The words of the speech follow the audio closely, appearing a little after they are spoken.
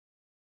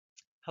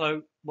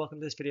Hello, welcome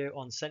to this video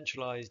on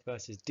centralized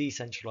versus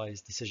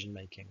decentralized decision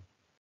making.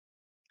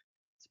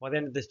 So by the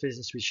end of this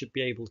business, we should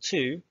be able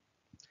to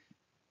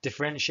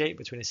differentiate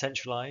between a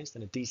centralized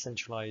and a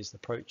decentralized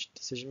approach to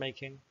decision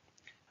making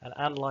and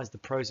analyze the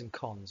pros and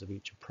cons of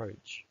each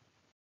approach.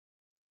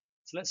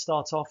 So let's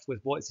start off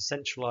with what is a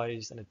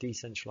centralized and a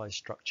decentralized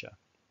structure.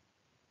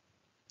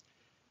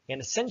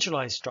 In a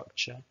centralized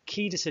structure,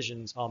 key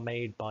decisions are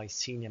made by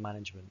senior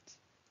management.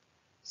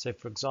 So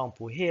for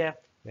example, here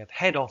we have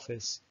head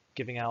office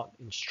giving out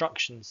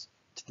instructions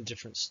to the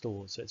different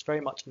stores. So it's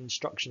very much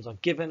instructions are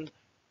given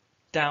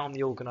down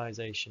the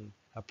organization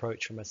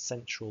approach from a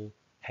central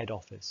head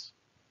office.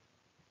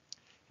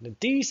 In a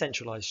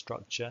decentralized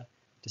structure,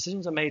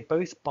 decisions are made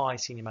both by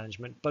senior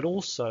management but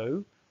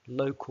also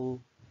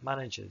local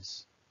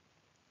managers.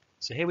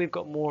 So here we've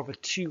got more of a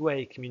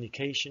two-way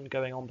communication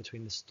going on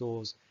between the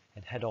stores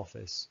and head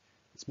office.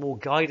 It's more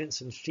guidance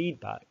and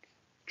feedback.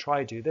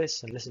 Try do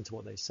this and listen to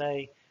what they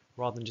say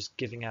rather than just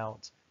giving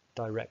out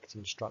direct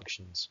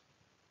instructions.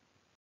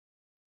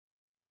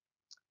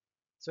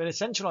 So in a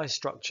centralized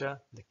structure,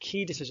 the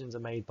key decisions are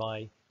made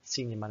by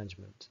senior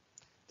management.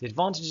 The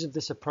advantages of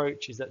this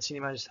approach is that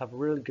senior managers have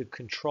really good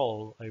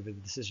control over the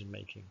decision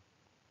making.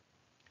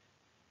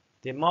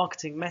 The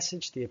marketing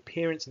message, the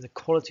appearance and the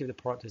quality of the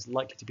product is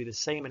likely to be the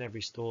same in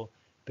every store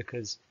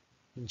because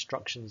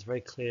instructions,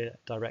 very clear,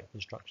 direct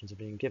instructions are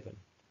being given.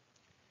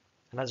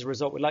 And as a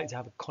result, we like to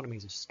have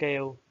economies of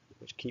scale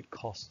which keep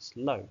costs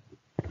low.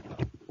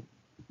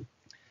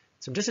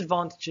 Some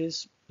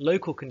disadvantages,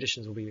 local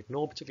conditions will be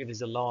ignored, particularly if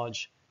these are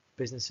large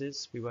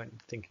businesses. We won't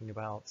be thinking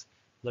about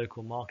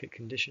local market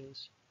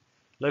conditions.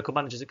 Local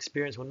managers'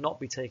 experience will not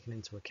be taken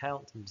into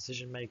account in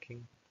decision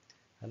making,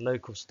 and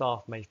local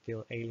staff may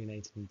feel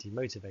alienated and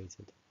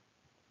demotivated.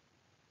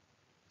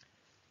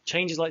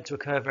 Changes like to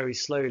occur very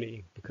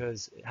slowly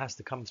because it has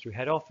to come through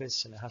head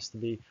office and it has to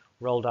be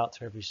rolled out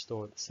to every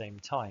store at the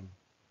same time.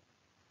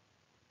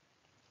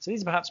 So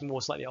these are perhaps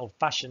more slightly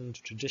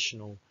old-fashioned,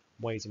 traditional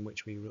ways in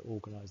which we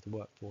organize the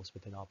workforce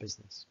within our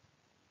business.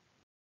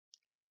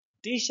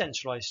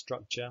 Decentralized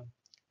structure,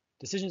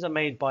 decisions are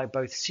made by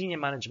both senior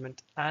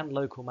management and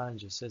local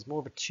managers. So there's more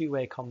of a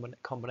two-way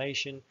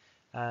combination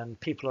and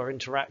people are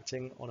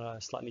interacting on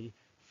a slightly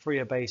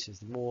freer basis,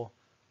 the more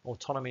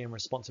autonomy and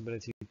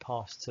responsibility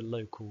passed to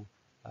local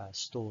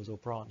stores or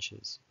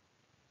branches.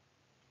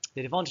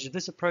 The advantage of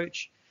this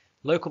approach,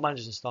 local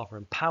managers and staff are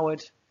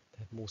empowered, they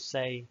have more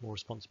say, more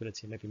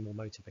responsibility, and maybe more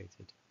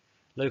motivated.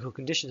 Local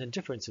conditions and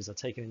differences are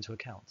taken into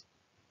account.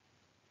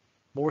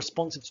 More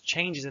responsive to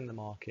changes in the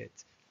market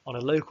on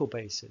a local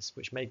basis,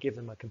 which may give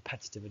them a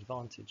competitive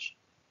advantage.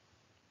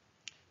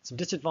 Some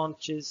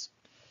disadvantages,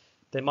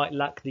 they might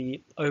lack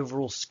the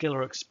overall skill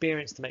or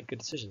experience to make good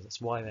decisions. That's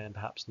why they're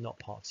perhaps not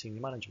part of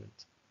senior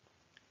management.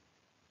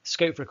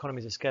 Scope for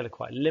economies of scale are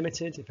quite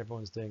limited. If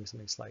everyone's doing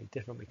something slightly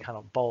different, we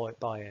cannot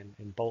buy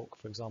in bulk,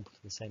 for example,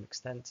 to the same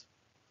extent.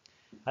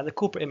 And the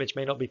corporate image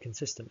may not be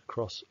consistent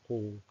across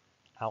all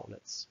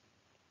outlets.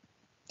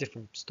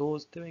 Different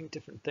stores doing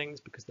different things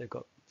because they've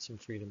got some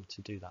freedom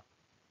to do that.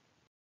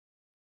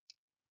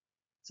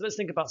 So let's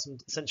think about some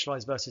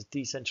centralized versus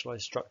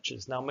decentralized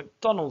structures. Now,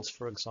 McDonald's,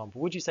 for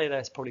example, would you say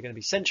that's probably going to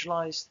be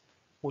centralized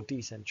or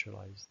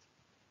decentralized?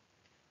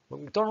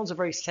 Well, McDonald's is a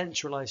very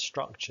centralized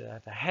structure. They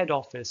have a head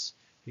office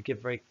who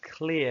give very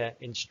clear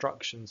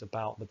instructions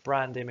about the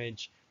brand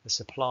image, the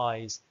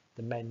supplies,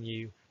 the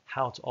menu,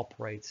 how to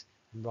operate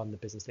and run the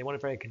business. They want a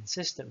very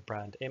consistent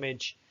brand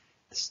image.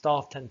 The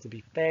staff tend to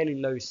be fairly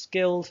low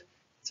skilled,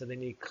 so they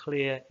need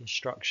clear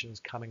instructions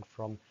coming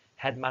from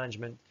head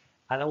management,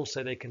 and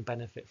also they can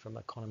benefit from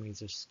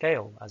economies of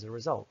scale as a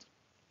result.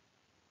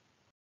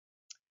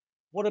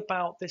 What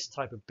about this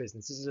type of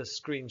business? This is a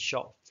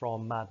screenshot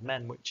from Mad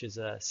Men, which is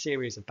a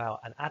series about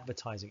an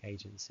advertising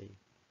agency.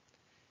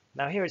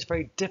 Now here it's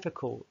very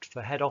difficult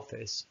for head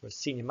office, for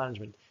senior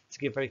management, to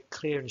give very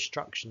clear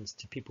instructions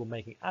to people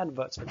making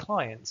adverts for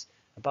clients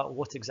about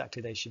what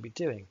exactly they should be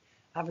doing.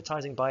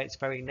 Advertising by its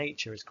very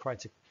nature is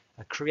quite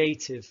a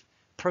creative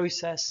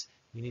process.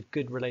 You need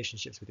good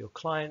relationships with your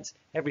clients.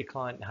 Every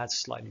client has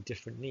slightly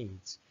different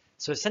needs.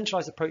 So a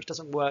centralized approach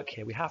doesn't work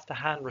here. We have to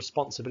hand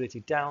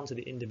responsibility down to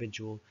the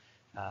individual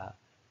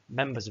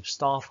members of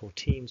staff or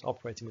teams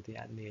operating with the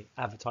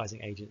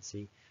advertising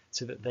agency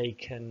so that they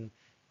can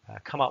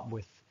come up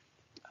with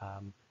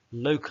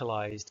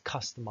localized,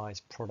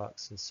 customized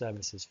products and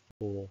services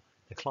for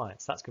the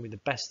clients. That's going to be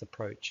the best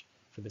approach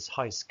for this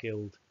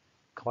high-skilled,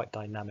 quite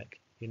dynamic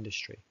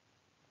industry.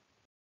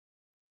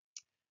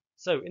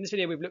 So in this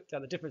video, we've looked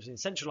at the difference between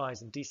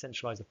centralized and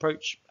decentralized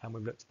approach, and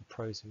we've looked at the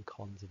pros and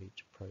cons of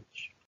each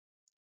approach.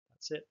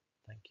 That's it.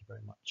 Thank you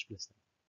very much for listening.